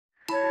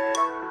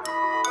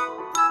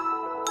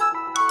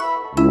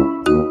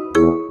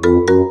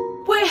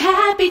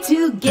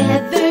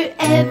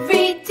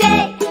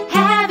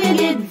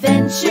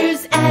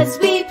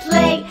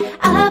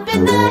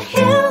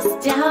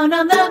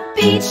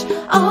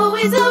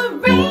always a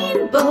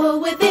rainbow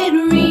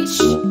within reach.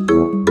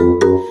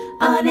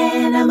 On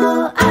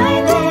Animal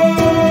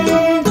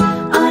Island,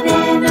 on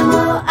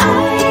Animal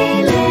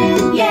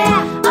Island,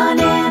 yeah, on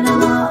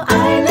Animal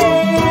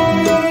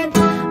Island,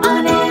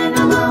 on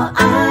Animal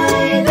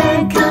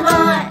Island, come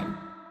on.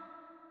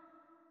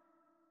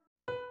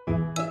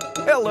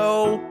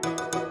 Hello.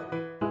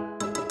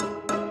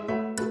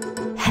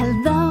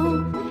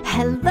 Hello,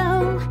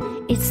 hello,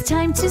 it's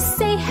time to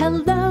say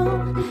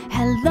hello.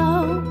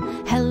 Hello,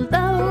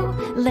 hello,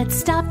 let's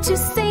stop to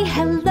say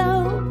hello.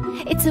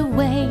 It's a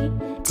way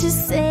to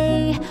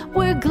say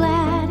we're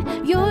glad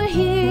you're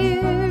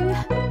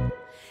here.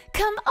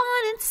 Come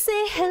on and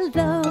say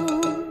hello.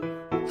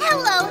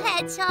 Hello,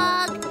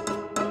 Hedgehog.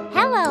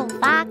 Hello,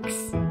 Fox.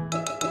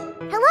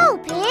 Hello,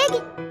 Pig.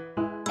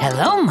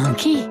 Hello,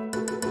 Monkey.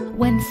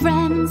 When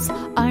friends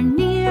are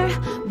near,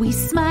 we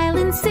smile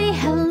and say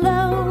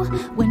hello.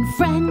 When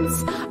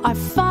friends are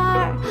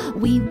far,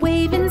 we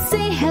wave and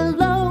say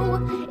hello.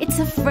 It's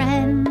a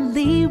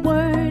friendly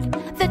word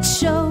that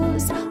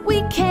shows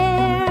we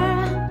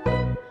care.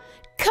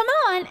 Come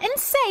on and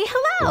say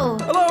hello.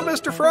 Hello,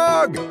 Mr.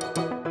 Frog.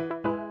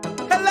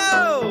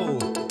 Hello.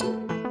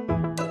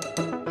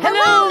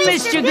 Hello,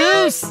 Mr.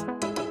 Goose.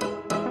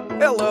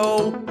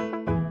 Hello.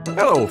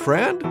 Hello,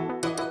 friend.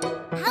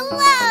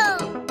 Hello.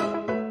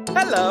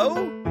 Hello.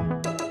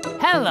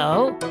 Hello.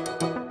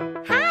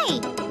 Hi,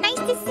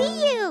 nice to see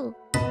you.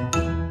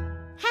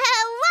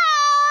 Hello.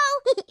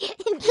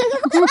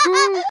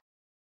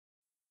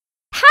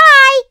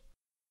 Hi.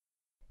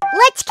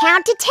 Let's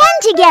count to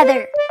 10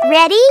 together.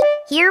 Ready?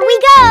 Here we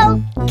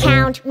go.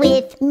 Count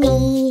with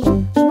me.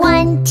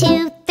 1,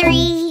 2,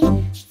 3,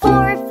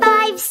 4,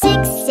 5,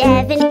 6,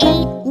 7,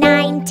 8,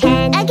 9,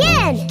 10.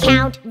 Again.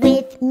 Count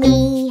with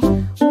me.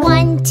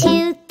 1,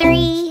 2,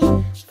 3,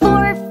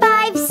 4,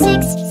 5,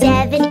 6,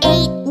 7,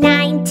 8,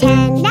 9,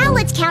 10. Now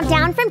let's count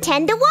down from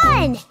 10 to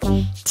 1.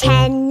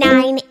 10,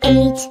 9,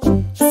 8,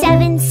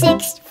 7,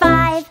 6,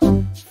 5,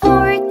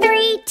 4,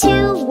 3,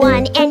 2,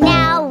 1. And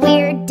now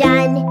we're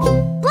done.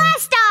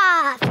 Blast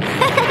off!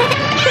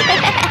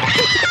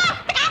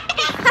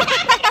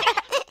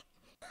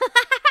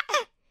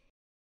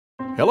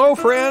 Hello,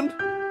 friend.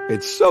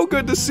 It's so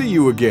good to see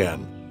you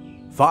again.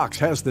 Fox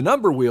has the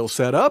number wheel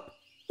set up.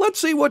 Let's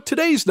see what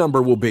today's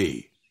number will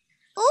be.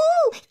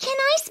 Ooh, can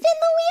I spin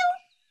the wheel?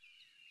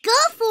 Go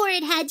for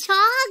it,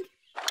 Hedgehog.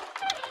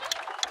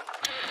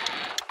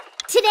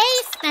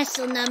 Today's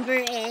special number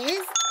is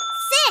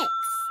 6.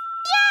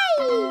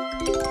 Yay!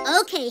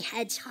 Okay,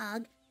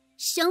 Hedgehog.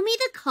 Show me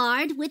the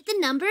card with the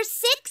number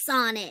 6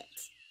 on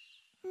it.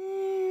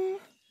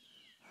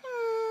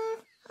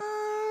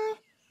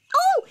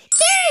 Oh,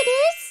 there it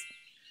is!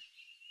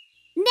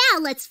 Now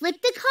let's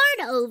flip the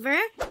card over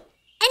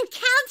and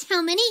count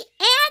how many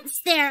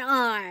ants there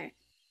are.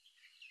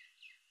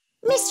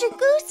 Mr.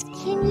 Goose,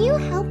 can you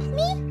help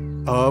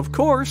me? Of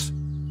course.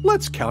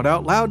 Let's count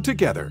out loud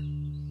together.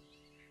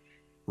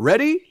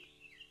 Ready?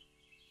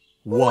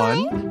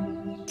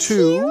 1,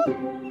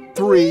 2,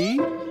 3,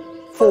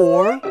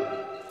 4,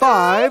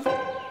 5,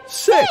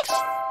 6.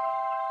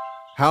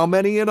 How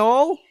many in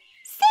all?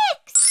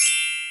 6.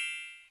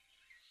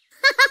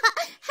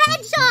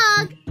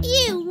 Hedgehog,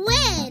 you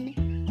win.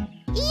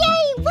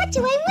 Yay, what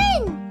do I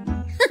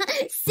win?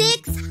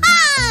 6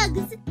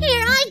 hugs.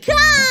 Here I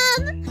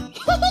come.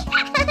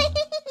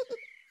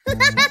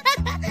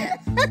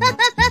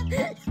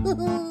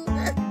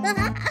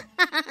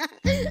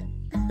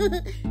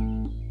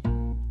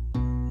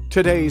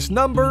 Today's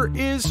number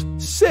is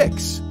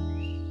 6.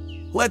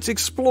 Let's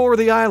explore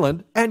the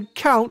island and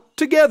count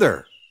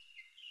together.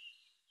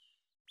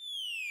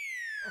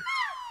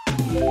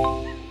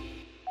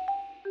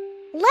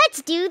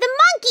 Let's do the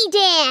monkey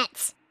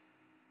dance.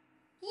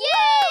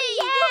 Yay!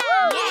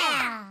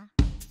 Yeah!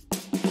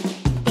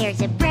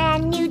 There's a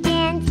brand new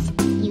dance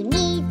you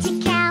need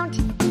to count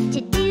to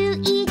do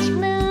each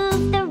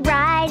move the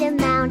right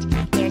amount.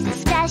 There's a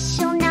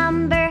special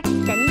number,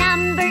 the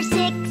number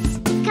 6.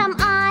 Come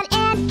on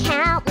and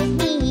count with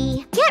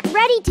me. Get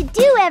ready to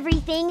do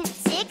everything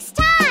 6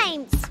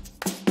 times.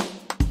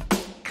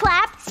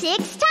 Clap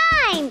 6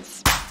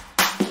 times.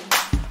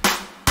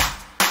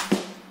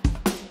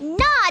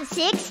 Nod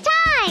 6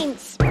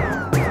 times.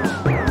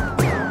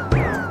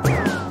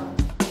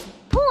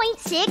 Point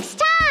 6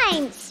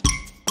 times.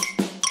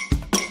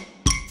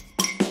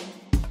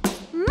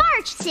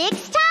 March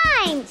 6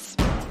 times.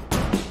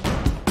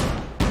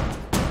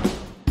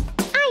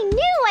 I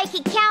knew I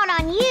could count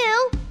on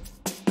you.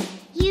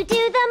 You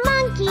do the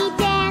monkey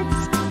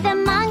dance, the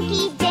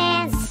monkey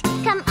dance.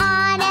 Come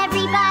on,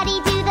 everybody,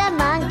 do the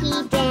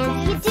monkey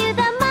dance. You do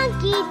the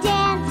monkey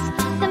dance,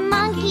 the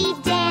monkey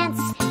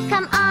dance.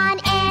 Come on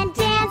and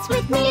dance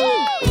with me.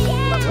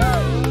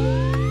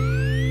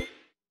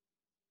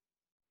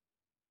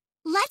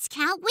 Let's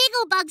count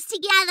wiggle bugs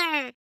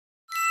together.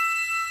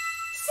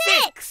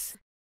 6.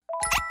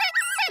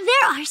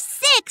 There are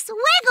 6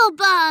 wiggle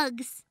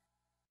bugs.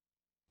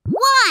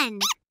 1,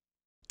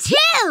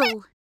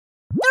 2,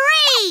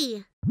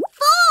 3,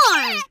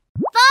 4,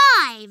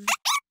 5,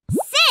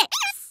 6.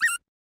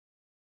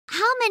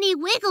 how many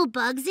wiggle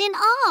bugs in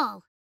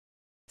all?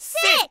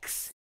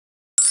 6!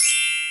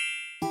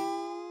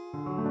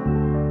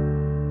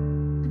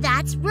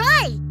 That's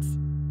right!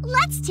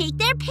 Let's take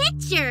their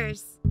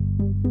pictures!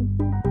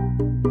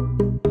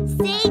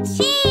 Say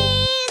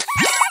cheese!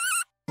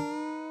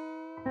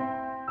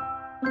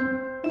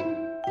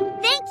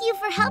 Thank you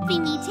for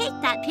helping me take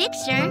that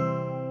picture.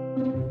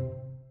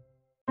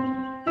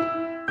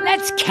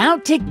 Let's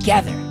count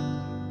together.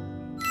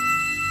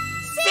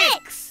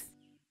 6!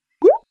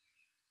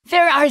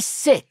 There are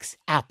 6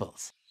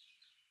 apples.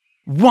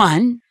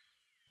 1,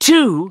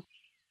 2,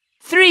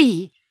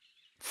 3,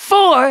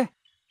 4,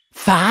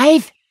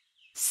 5,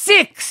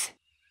 6.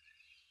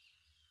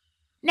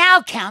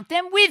 Now count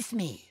them with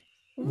me.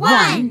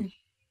 1,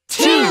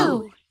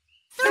 2,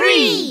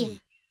 3,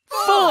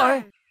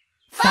 4,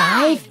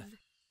 5,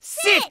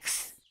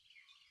 6.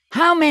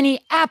 How many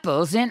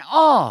apples in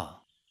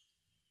all?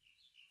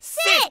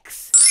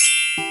 6!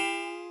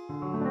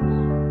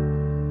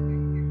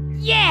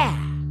 Yeah!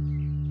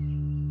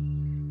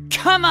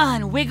 Come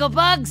on,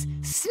 Wigglebugs,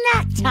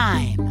 snack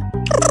time!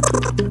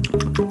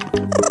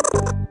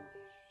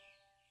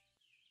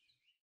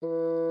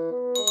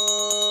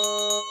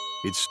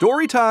 It's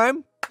story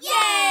time.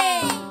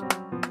 Yay!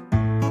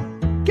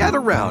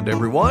 Gather round,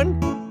 everyone.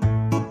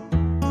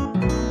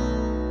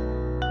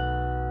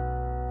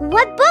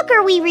 What book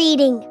are we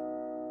reading?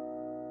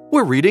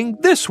 We're reading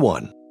this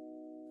one.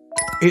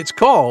 It's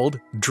called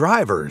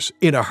Drivers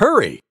in a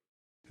Hurry.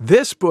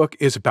 This book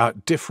is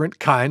about different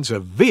kinds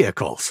of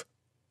vehicles.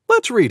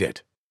 Let's read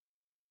it.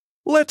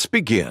 Let's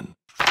begin.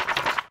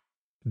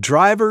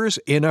 Drivers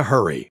in a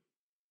Hurry.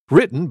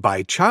 Written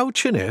by Chow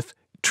Chinith,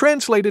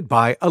 translated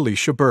by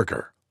Alicia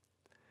Berger.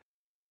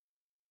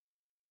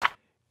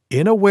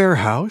 In a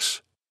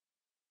warehouse,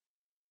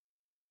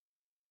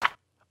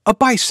 a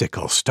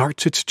bicycle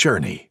starts its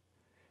journey.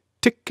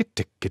 Ticka,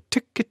 ticka,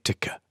 ticka,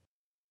 ticka.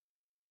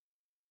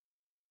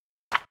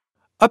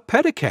 A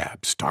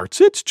pedicab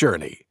starts its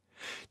journey.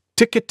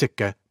 Ticka,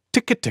 ticka,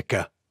 ticka,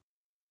 ticka.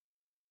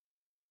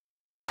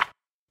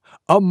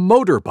 A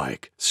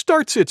motorbike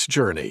starts its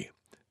journey.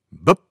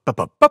 Bup, bup,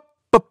 bup, bup,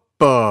 bup,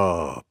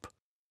 bup.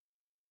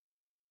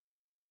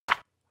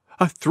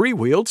 A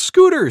 3-wheeled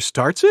scooter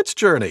starts its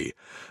journey.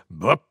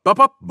 Bup, bup,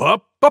 bup,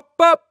 bup, bup,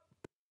 bup.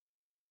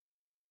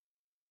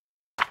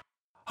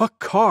 A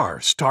car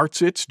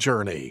starts its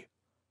journey.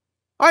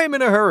 I am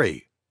in a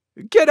hurry.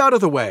 Get out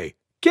of the way.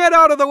 Get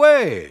out of the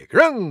way.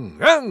 Grung,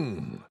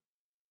 grung.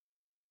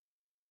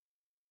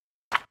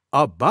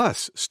 A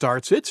bus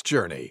starts its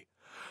journey.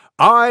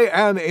 I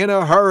am in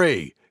a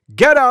hurry.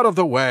 Get out of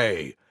the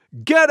way.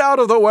 Get out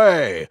of the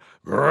way.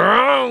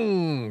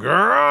 Grung,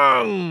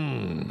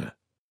 grung.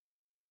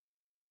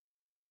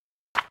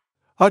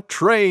 A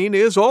train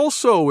is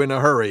also in a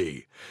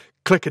hurry.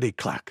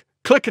 Clickety-clack,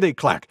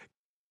 clickety-clack.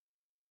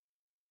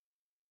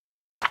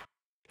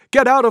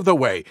 Get out of the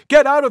way.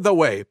 Get out of the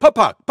way.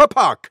 Papak,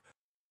 papak.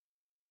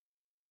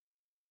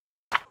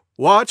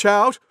 Watch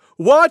out.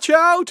 Watch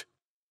out.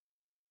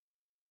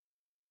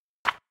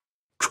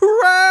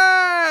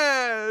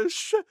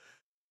 Crash!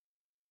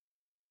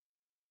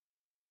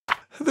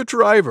 The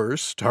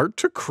drivers start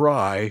to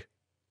cry.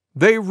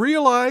 They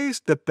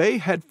realized that they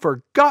had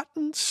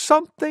forgotten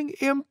something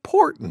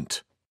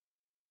important.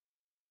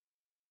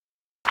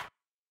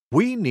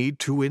 We need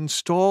to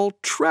install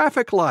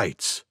traffic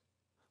lights.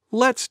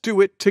 Let's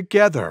do it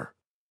together.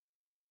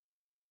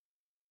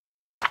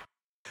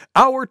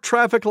 Our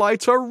traffic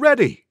lights are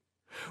ready.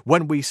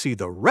 When we see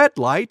the red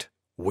light,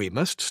 we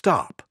must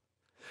stop.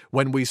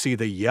 When we see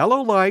the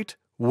yellow light,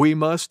 we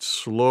must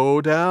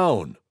slow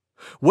down.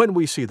 When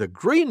we see the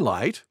green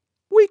light,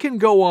 we can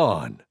go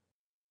on.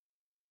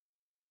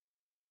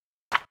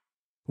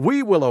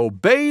 We will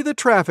obey the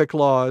traffic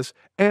laws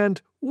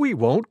and we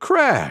won't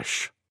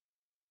crash.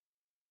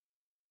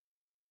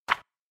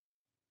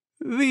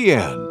 The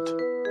end.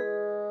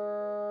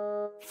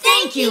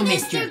 Thank you,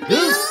 Mr.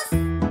 Goose!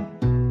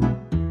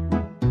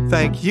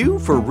 Thank you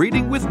for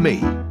reading with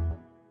me.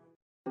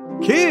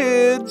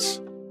 Kids,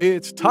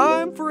 it's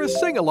time for a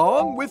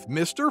sing-along with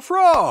Mr.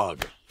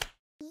 Frog.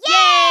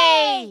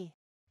 Yay!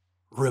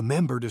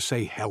 Remember to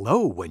say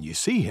hello when you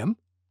see him.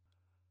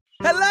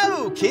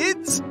 Hello,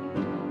 kids!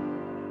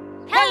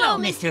 Hello,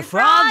 Mr.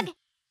 Frog!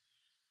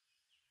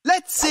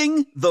 Let's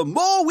sing The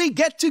More We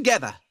Get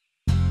Together.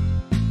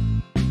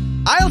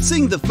 I'll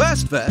sing the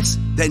first verse,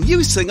 then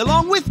you sing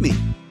along with me.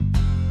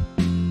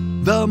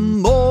 The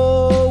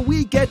more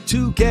we get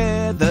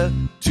together,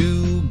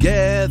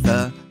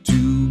 together,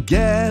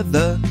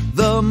 together,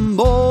 the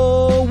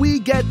more we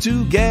get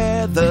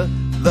together,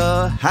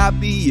 the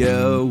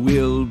happier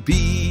we'll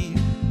be.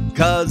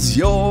 'Cause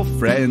your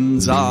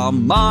friends are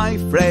my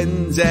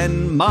friends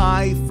and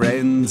my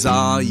friends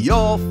are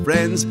your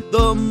friends.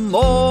 The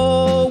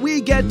more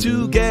we get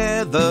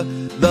together,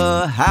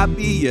 the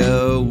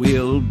happier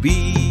we'll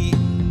be.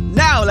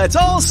 Now let's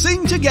all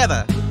sing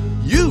together.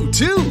 You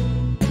too.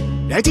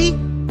 Ready?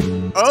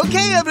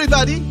 Okay,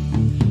 everybody.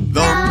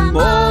 The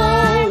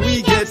more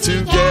we get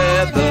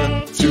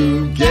together,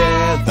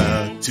 together.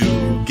 together,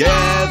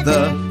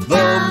 together.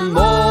 The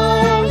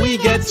more we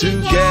get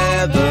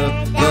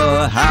together,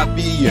 the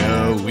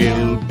happier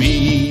we'll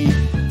be.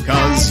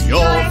 'Cause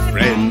your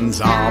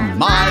friends are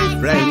my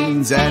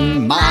friends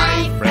and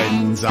my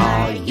friends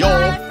are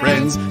your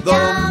friends.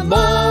 The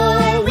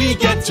more we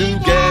get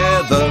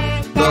together,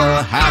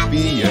 the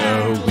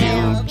happier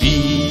we'll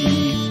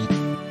be.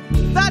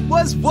 That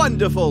was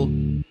wonderful!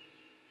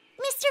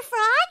 Mr.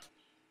 Frog?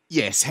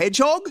 Yes,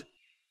 Hedgehog?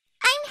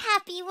 I'm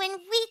happy when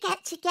we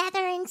get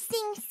together and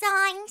sing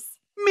songs.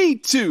 Me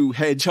too,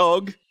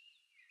 Hedgehog.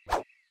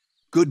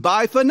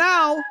 Goodbye for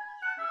now.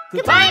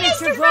 Goodbye,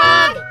 Mr.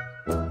 Frog!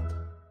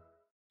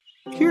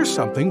 Here's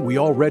something we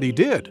already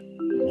did.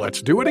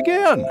 Let's do it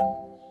again.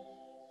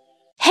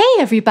 Hey,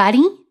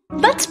 everybody!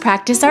 Let's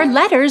practice our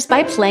letters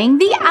by playing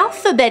the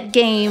alphabet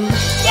game.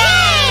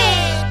 Yay!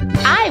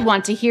 I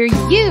want to hear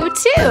you,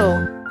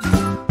 too.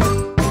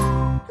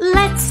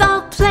 Let's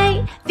all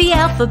play the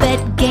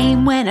alphabet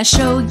game. When I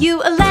show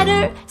you a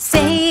letter,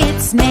 say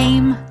its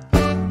name.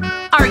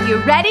 Are you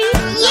ready?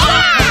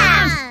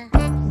 Yeah!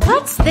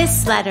 What's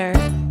this letter?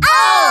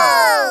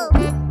 O!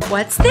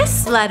 What's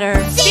this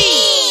letter?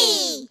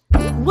 C!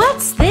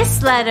 What's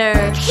this letter?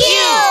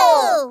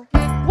 Q!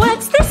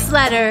 What's this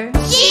letter?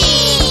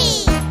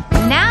 G!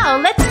 Now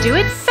let's do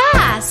it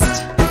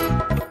fast.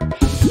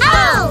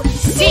 O!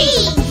 C!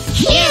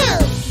 Q!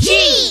 G!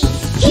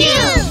 Q!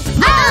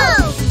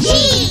 O! G!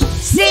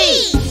 C!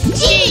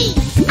 G!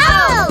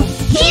 O!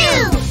 Q!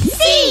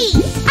 C!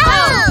 O!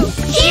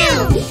 Q!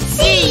 C!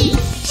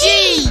 G!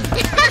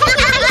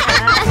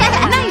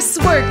 Nice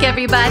work,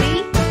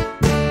 everybody.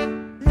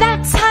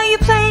 That's how you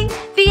play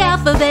the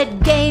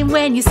alphabet game.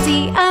 When you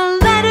see a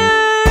letter,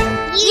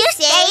 You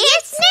say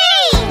its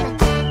name!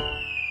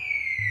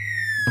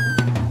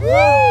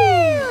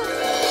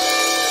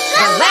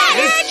 The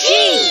letter G!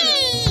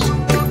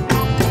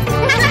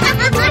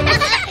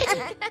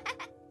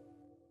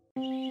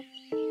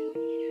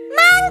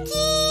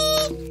 Monkey!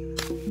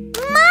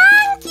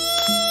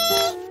 Monkey!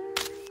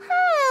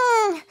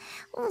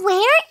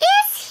 Where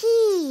is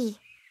he?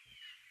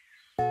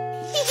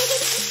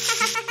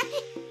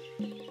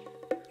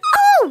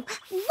 Oh,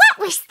 what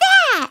was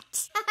that?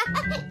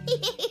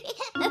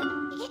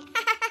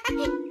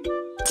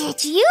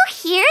 Did you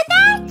hear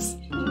that?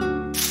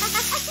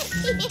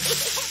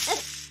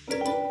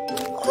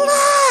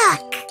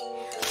 Look!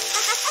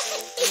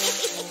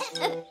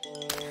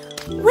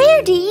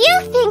 Where do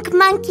you think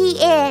Monkey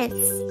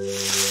is?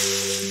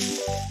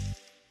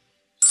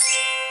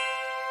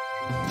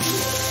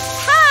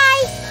 Hi!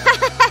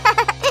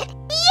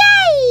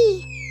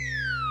 Yay!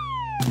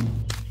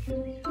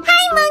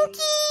 Hi,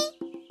 Monkey!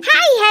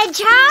 Hi,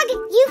 Hedgehog!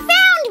 You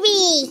found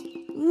me!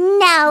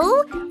 No,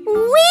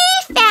 we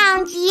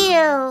found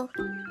you!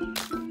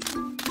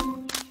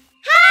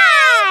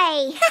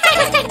 Hi!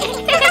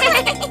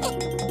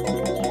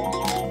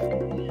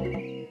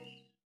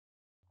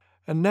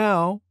 And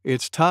now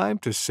it's time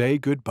to say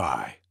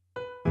goodbye.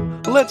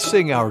 Let's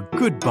sing our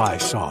goodbye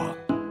song.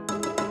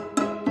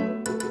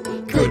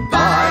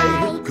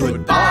 Goodbye,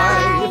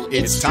 goodbye,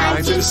 it's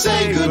time to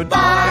say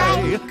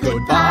goodbye.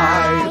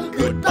 Goodbye,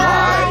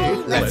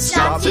 goodbye, let's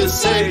stop to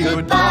say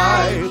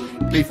goodbye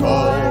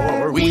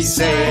before we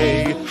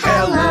say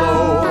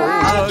hello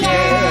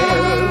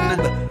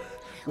again.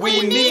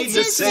 We need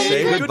to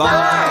say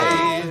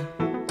goodbye.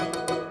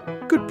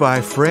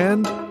 Goodbye,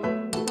 friend.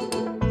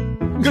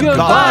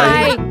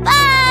 Goodbye.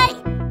 Bye!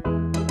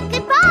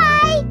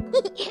 Goodbye!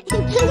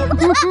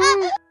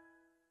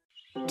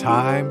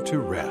 Time to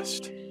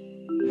rest.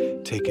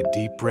 Take a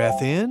deep breath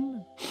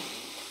in.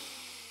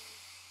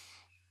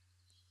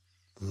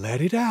 Let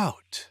it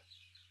out.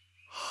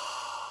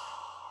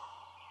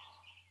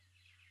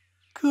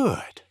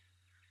 Good.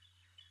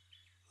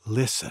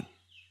 Listen.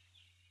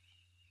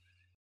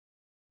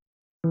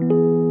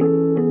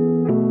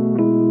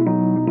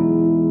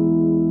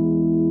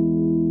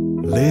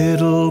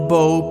 Little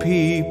Bo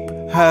Peep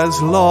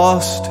has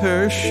lost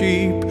her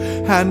sheep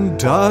and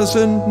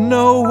doesn't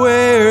know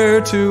where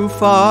to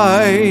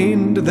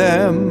find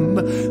them.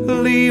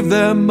 Leave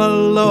them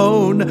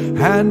alone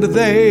and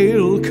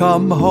they'll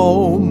come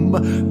home,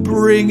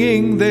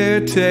 bringing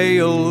their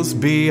tails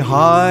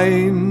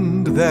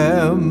behind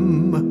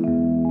them.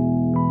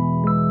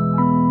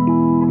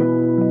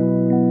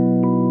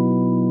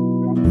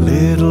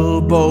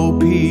 Little Bo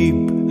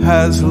Peep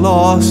has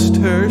lost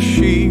her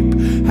sheep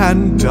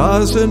and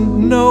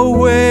doesn't know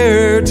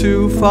where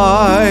to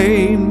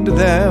find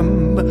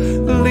them.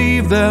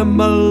 Leave them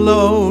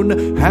alone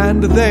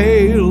and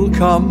they'll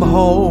come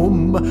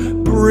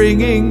home,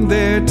 bringing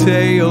their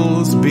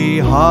tails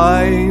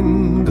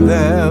behind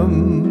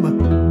them.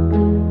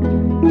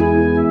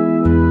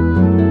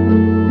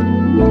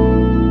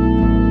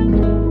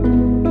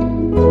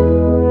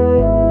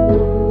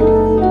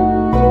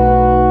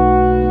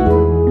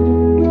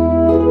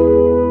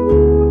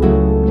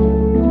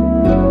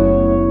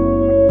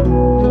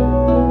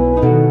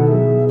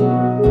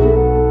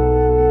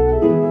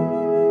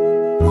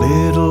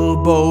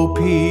 Bo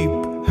Peep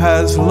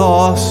has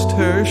lost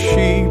her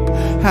sheep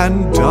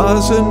and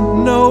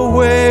doesn't know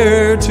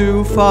where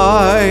to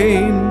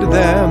find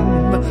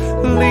them.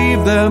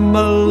 Leave them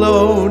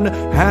alone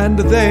and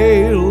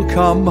they'll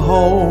come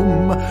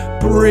home,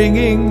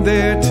 bringing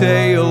their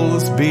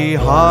tails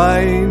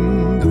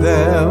behind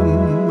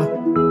them.